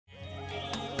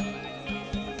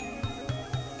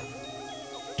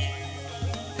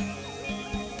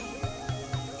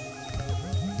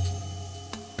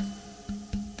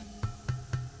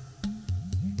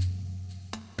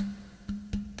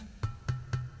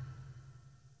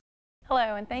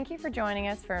Hello, and thank you for joining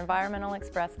us for Environmental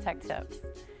Express Tech Tips.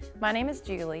 My name is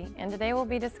Julie, and today we'll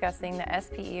be discussing the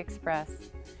SPE-Express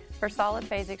for solid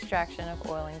phase extraction of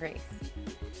oil and grease.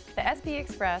 The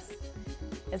SPE-Express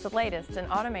is the latest in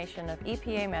automation of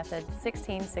EPA method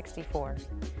 1664.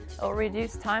 It will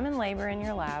reduce time and labor in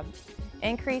your lab,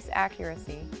 increase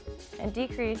accuracy, and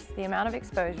decrease the amount of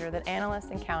exposure that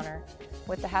analysts encounter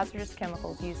with the hazardous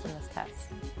chemicals used in this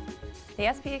test.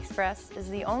 The SPE-Express is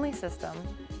the only system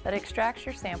that extracts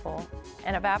your sample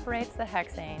and evaporates the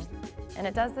hexane, and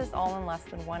it does this all in less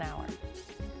than 1 hour.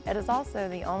 It is also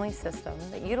the only system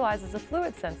that utilizes a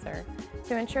fluid sensor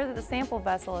to ensure that the sample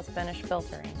vessel is finished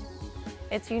filtering.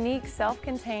 Its unique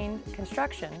self-contained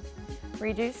construction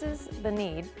reduces the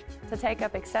need to take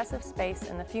up excessive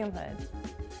space in the fume hood.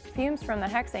 Fumes from the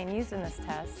hexane used in this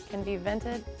test can be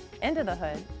vented into the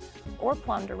hood or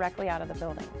plumbed directly out of the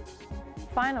building.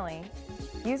 Finally,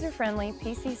 user-friendly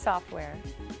PC software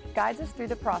guides us through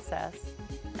the process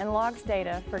and logs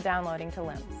data for downloading to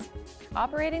LIMS.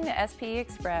 Operating the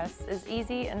SPE-Express is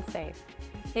easy and safe.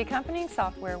 The accompanying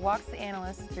software walks the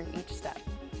analyst through each step.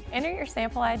 Enter your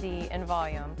sample ID and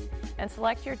volume and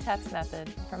select your test method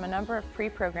from a number of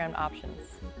pre-programmed options.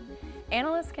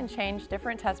 Analysts can change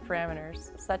different test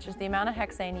parameters, such as the amount of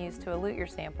hexane used to elute your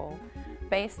sample,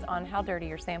 based on how dirty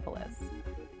your sample is.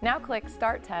 Now click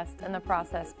Start Test and the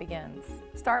process begins.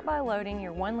 Start by loading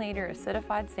your 1 liter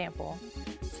acidified sample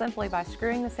simply by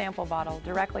screwing the sample bottle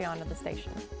directly onto the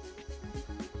station.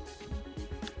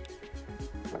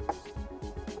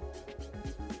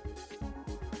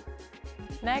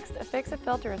 Next, affix a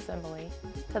filter assembly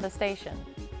to the station,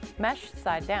 mesh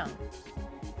side down.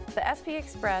 The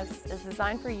SPE-Express is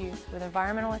designed for use with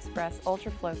Environmental Express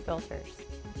UltraFlow filters.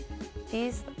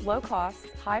 These low-cost,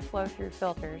 high flow-through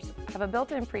filters have a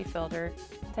built-in pre-filter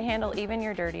to handle even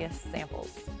your dirtiest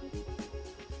samples.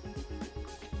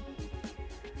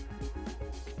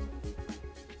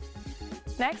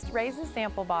 Next, raise the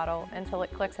sample bottle until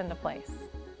it clicks into place.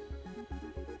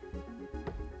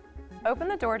 Open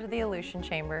the door to the elution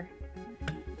chamber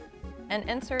and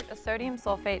insert a sodium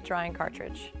sulfate drying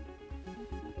cartridge.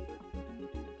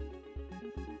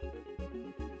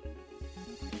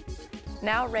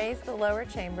 Now raise the lower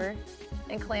chamber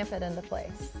and clamp it into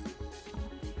place.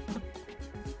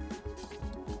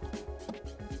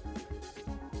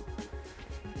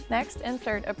 Next,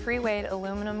 insert a pre-weighed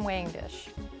aluminum weighing dish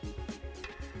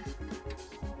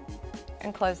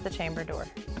and close the chamber door.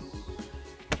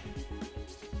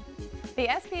 The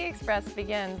SPE-Express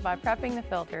begins by prepping the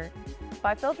filter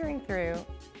by filtering through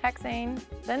hexane,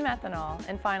 then methanol,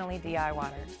 and finally DI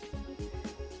water.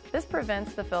 This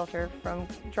prevents the filter from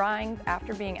drying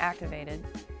after being activated,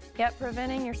 yet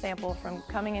preventing your sample from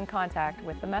coming in contact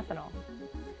with the methanol.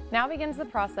 Now begins the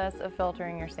process of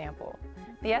filtering your sample.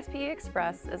 The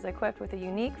SPE-Express is equipped with a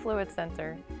unique fluid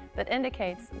sensor that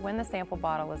indicates when the sample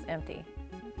bottle is empty.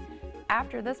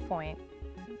 After this point,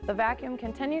 the vacuum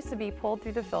continues to be pulled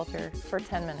through the filter for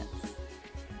 10 minutes.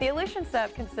 The elution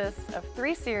step consists of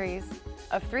 3 series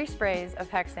of 3 sprays of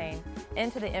hexane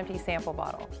into the empty sample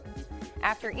bottle.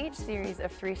 After each series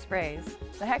of 3 sprays,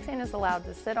 the hexane is allowed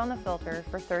to sit on the filter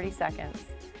for 30 seconds.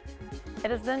 It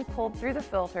is then pulled through the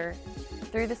filter,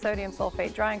 through the sodium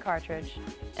sulfate drying cartridge,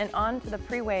 and onto the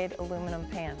pre-weighed aluminum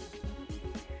pan.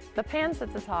 The pan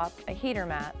sits atop a heater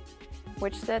mat,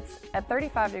 which sits at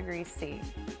 35 degrees C.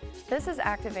 This is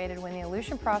activated when the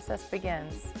elution process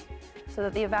begins, so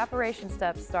that the evaporation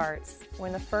step starts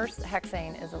when the first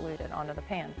hexane is eluted onto the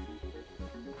pan.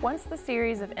 Once the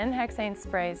series of N-hexane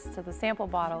sprays to the sample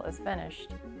bottle is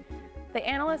finished, the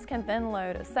analyst can then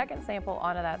load a second sample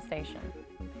onto that station.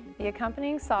 The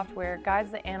accompanying software guides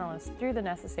the analyst through the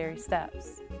necessary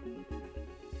steps.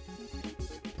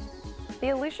 The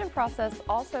elution process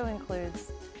also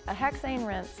includes a hexane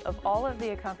rinse of all of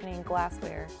the accompanying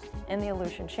glassware in the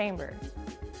elution chamber.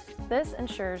 This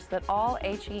ensures that all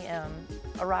HEM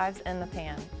arrives in the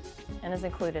pan and is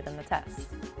included in the test.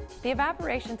 The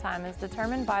evaporation time is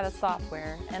determined by the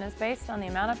software and is based on the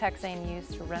amount of hexane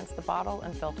used to rinse the bottle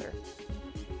and filter.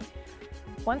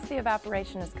 Once the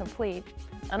evaporation is complete,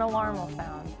 an alarm will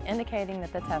sound, indicating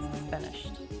that the test is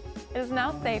finished. It is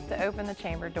now safe to open the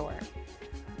chamber door.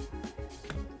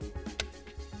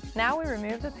 Now we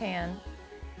remove the pan,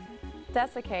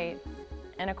 desiccate,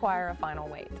 and acquire a final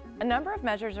weight. A number of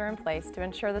measures are in place to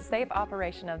ensure the safe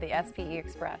operation of the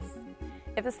SPE-Express.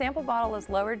 If the sample bottle is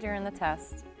lowered during the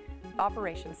test,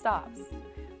 operation stops.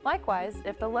 Likewise,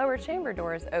 if the lower chamber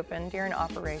door is open during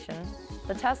operation,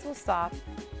 the test will stop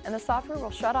and the software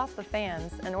will shut off the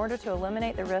fans in order to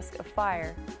eliminate the risk of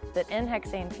fire that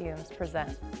N-hexane fumes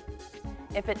present.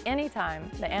 If at any time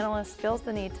the analyst feels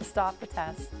the need to stop the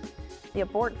test, The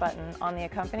abort button on the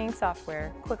accompanying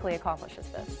software quickly accomplishes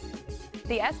this.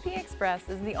 The SPE-Express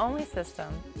is the only system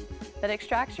that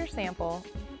extracts your sample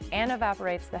and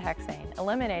evaporates the hexane,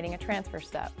 eliminating a transfer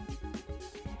step.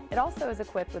 It also is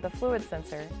equipped with a fluid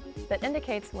sensor that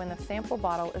indicates when the sample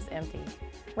bottle is empty,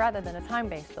 rather than a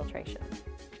time-based filtration.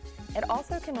 It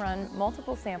also can run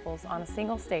multiple samples on a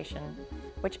single station,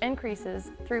 which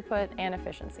increases throughput and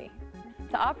efficiency.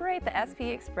 To operate the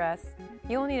SPE-Express,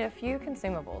 you will need a few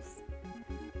consumables: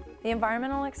 the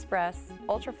Environmental Express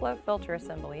Ultraflow filter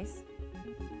assemblies,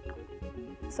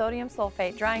 sodium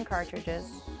sulfate drying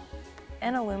cartridges,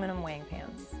 and aluminum weighing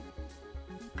pans.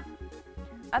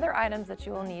 Other items that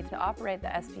you will need to operate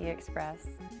the SPE-Express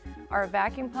are a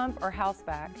vacuum pump or house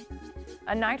vac,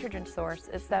 a nitrogen source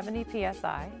at 70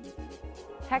 psi,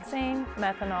 hexane,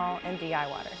 methanol, and DI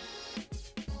water.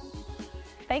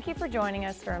 Thank you for joining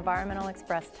us for Environmental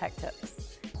Express Tech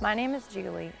Tips. My name is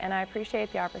Julie, and I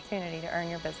appreciate the opportunity to earn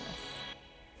your business.